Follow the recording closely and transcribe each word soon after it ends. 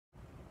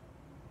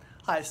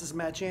Hi, this is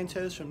Matt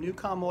Jantos from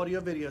Newcom Audio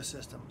Video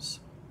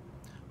Systems.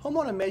 Home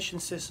automation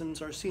systems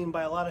are seen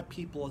by a lot of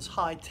people as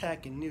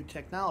high-tech and new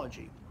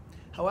technology.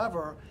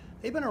 However,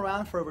 they've been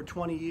around for over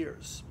 20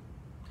 years.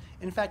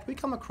 In fact, we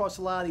come across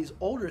a lot of these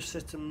older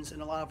systems in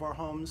a lot of our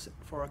homes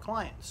for our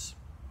clients.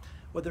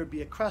 Whether it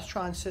be a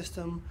Crestron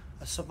system,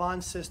 a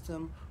Savant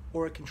system,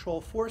 or a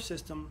Control4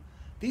 system,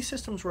 these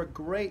systems were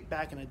great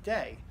back in the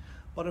day,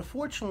 but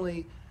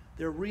unfortunately,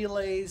 their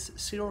relays,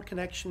 serial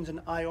connections,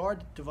 and IR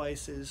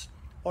devices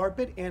are a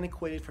bit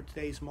antiquated for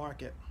today's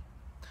market.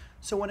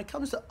 So when it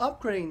comes to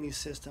upgrading these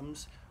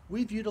systems,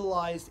 we've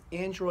utilized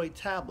Android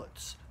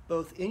tablets,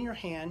 both in your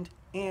hand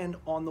and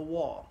on the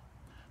wall.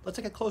 Let's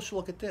take a closer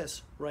look at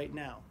this right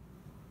now.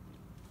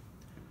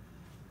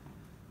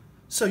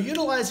 So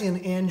utilizing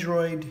an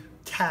Android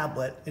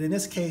tablet, and in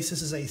this case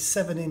this is a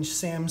 7-inch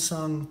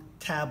Samsung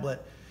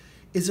tablet,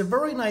 is a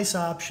very nice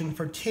option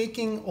for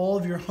taking all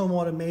of your home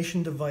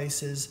automation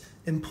devices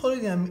and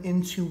putting them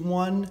into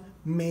one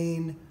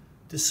main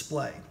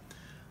display.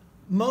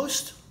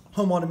 Most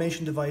home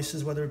automation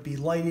devices, whether it be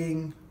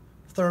lighting,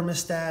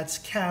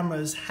 thermostats,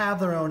 cameras, have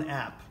their own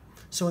app.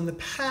 So in the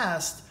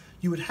past,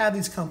 you would have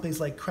these companies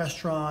like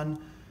Crestron,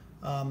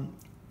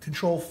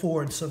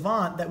 Control4, and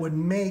Savant that would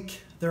make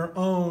their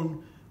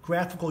own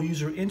graphical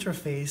user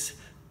interface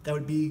that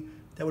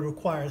would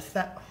require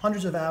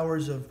hundreds of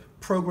hours of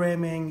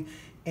programming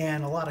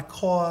and a lot of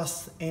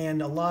costs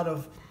and a lot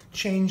of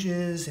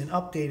changes and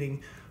updating,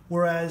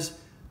 whereas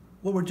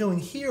what we're doing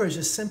here is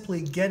just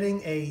simply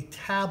getting a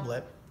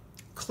tablet,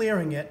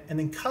 clearing it, and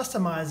then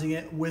customizing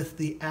it with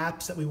the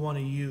apps that we want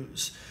to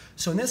use.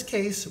 So in this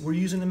case, we're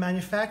using the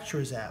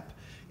manufacturer's app.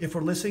 If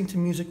we're listening to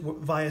music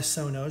via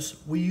Sonos,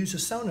 we use the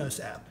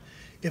Sonos app.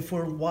 If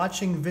we're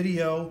watching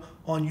video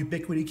on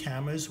Ubiquity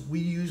cameras, we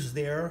use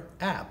their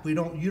app. We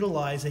don't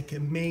utilize a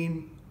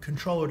main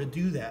controller to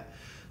do that.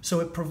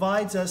 So it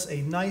provides us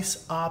a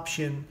nice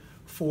option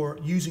for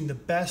using the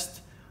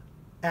best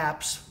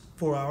apps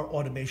for our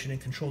automation and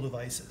control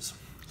devices.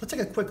 Let's take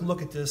a quick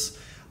look at this.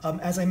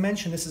 As I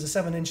mentioned, this is a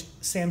 7-inch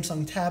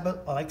Samsung tablet.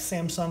 I like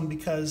Samsung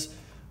because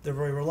they're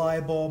very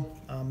reliable.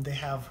 They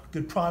have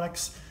good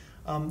products.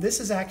 This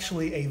is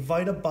actually a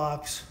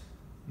VitaBox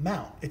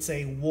mount. It's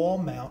a wall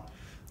mount.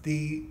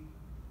 The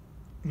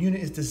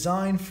unit is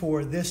designed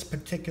for this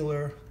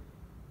particular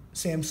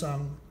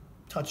Samsung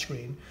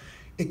touchscreen.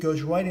 It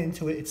goes right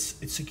into it.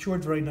 It's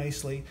secured very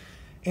nicely,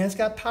 and it's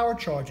got power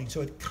charging,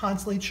 so it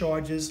constantly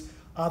charges.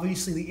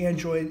 Obviously, the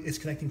Android is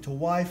connecting to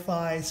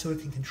Wi-Fi, so it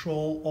can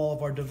control all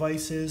of our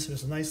devices.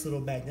 There's a nice little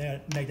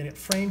magnetic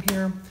frame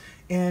here,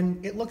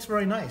 and it looks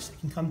very nice. It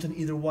can come in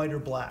either white or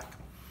black.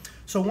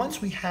 So once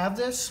we have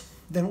this,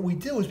 then what we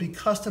do is we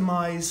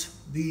customize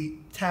the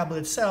tablet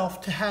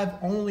itself to have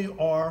only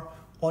our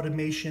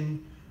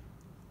automation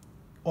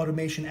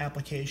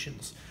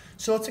applications.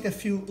 So let's take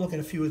look at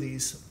a few of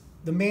these.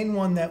 The main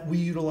one that we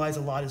utilize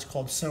a lot is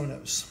called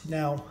Sonos.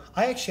 Now,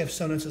 I actually have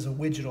Sonos as a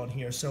widget on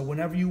here, so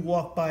whenever you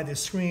walk by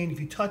this screen, if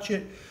you touch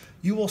it,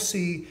 you will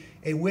see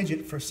a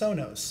widget for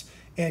Sonos.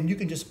 And you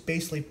can just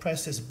basically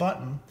press this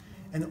button,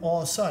 and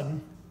all of a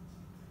sudden,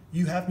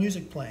 you have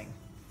music playing.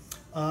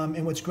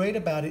 And what's great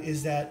about it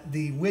is that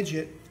the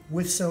widget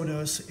with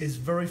Sonos is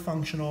very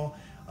functional.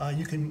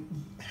 You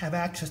can have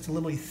access to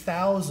literally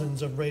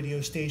thousands of radio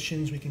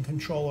stations. We can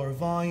control our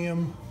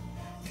volume,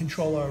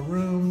 control our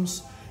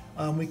rooms.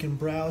 We can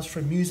browse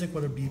for music,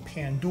 whether it be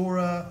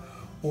Pandora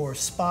or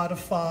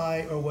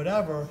Spotify or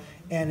whatever,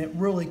 and it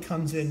really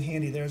comes in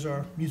handy. There's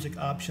our music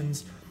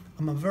options.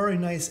 A very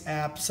nice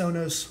app.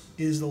 Sonos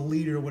is the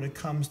leader when it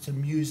comes to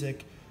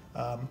music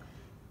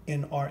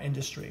in our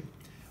industry.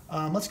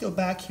 Let's go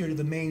back here to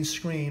the main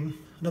screen.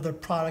 Another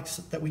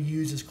product that we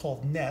use is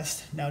called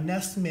Nest. Now,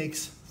 Nest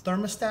makes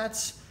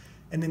thermostats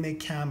and they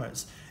make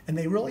cameras, and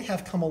they really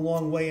have come a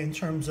long way in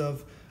terms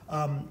of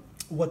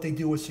what they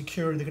do with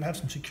security. They're going to have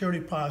some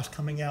security products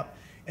coming out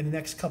in the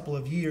next couple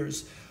of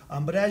years.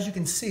 But as you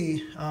can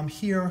see,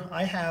 here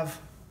I have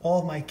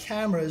all of my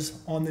cameras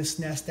on this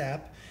Nest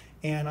app,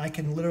 and I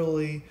can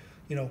literally,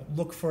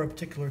 look for a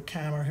particular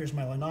camera. Here's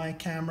my Lanai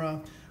camera,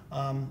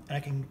 and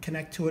I can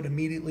connect to it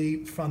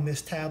immediately from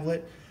this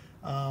tablet.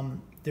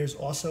 There's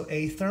also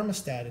a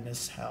thermostat in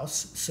this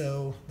house.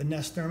 So the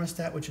Nest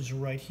thermostat, which is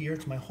right here,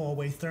 it's my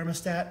hallway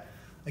thermostat.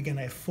 Again,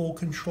 I have full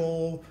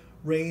control,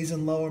 raise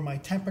and lower my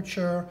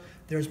temperature.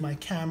 There's my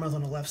cameras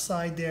on the left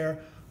side there.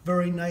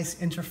 Very nice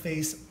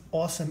interface,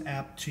 awesome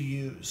app to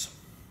use.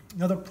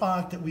 Another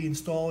product that we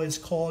install is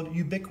called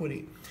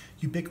Ubiquity.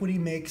 Ubiquity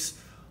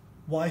makes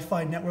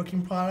Wi-Fi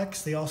networking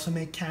products. They also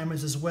make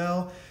cameras as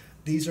well.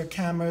 These are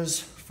cameras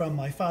from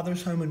my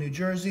father's home in New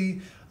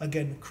Jersey.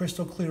 Again,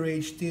 crystal clear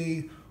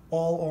HD,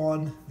 all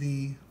on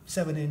the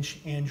 7-inch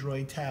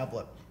Android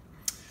tablet.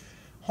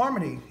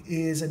 Harmony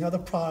is another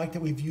product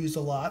that we've used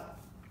a lot.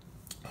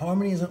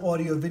 Harmony is an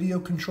audio video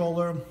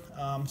controller,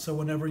 so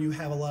whenever you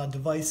have a lot of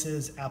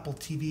devices, Apple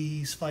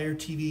TVs, Fire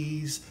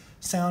TVs,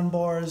 sound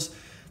bars,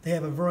 they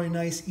have a very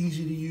nice,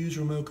 easy to use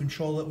remote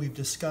control that we've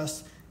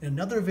discussed in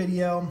another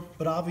video,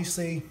 but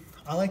obviously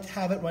I like to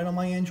have it right on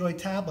my Android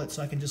tablet,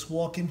 so I can just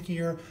walk in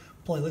here,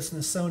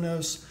 listen to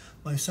Sonos.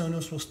 My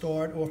Sonos will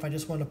start, or if I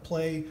just want to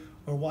play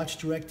or watch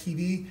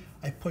DirecTV,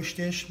 I push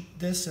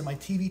this and my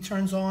TV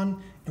turns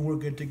on and we're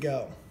good to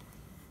go.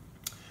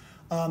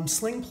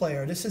 Sling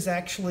Player, this is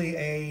actually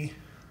a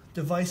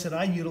device that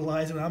I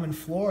utilize when I'm in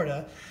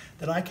Florida,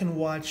 that I can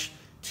watch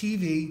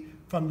TV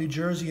from New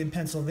Jersey and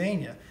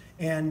Pennsylvania.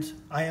 And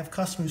I have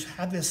customers who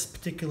have this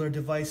particular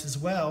device as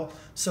well.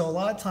 So a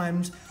lot of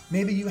times,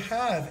 maybe you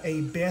have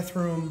a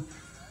bathroom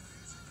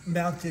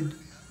mounted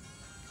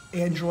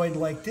Android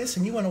like this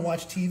and you want to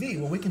watch TV.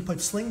 Well, we can put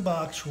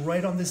Slingbox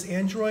right on this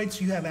Android,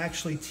 so you have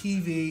actually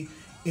TV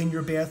in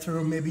your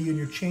bathroom, maybe in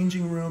your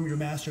changing room, your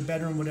master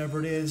bedroom, whatever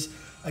it is.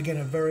 Again,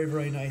 a very,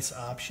 very nice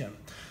option.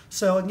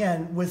 So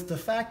again, with the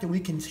fact that we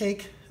can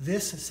take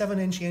this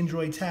 7-inch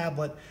Android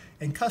tablet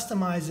and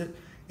customize it,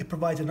 it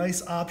provides a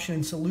nice option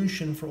and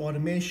solution for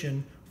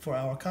automation for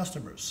our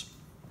customers.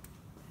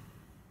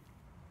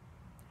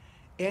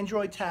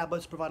 Android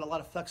tablets provide a lot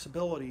of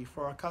flexibility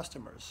for our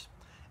customers.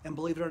 And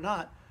believe it or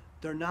not,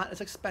 they're not as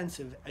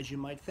expensive as you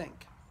might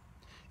think.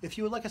 If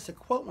you would like us to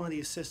quote one of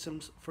these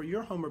systems for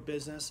your home or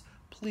business,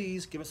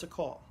 please give us a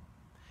call.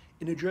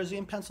 In New Jersey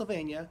and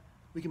Pennsylvania,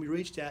 we can be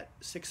reached at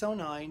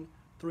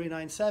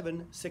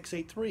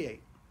 609-397-6838.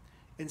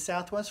 In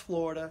Southwest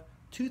Florida,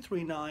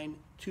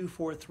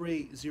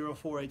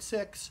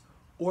 239-243-0486,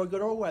 or go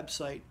to our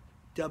website,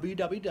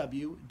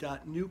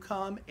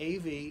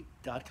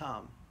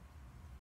 www.newcomav.com.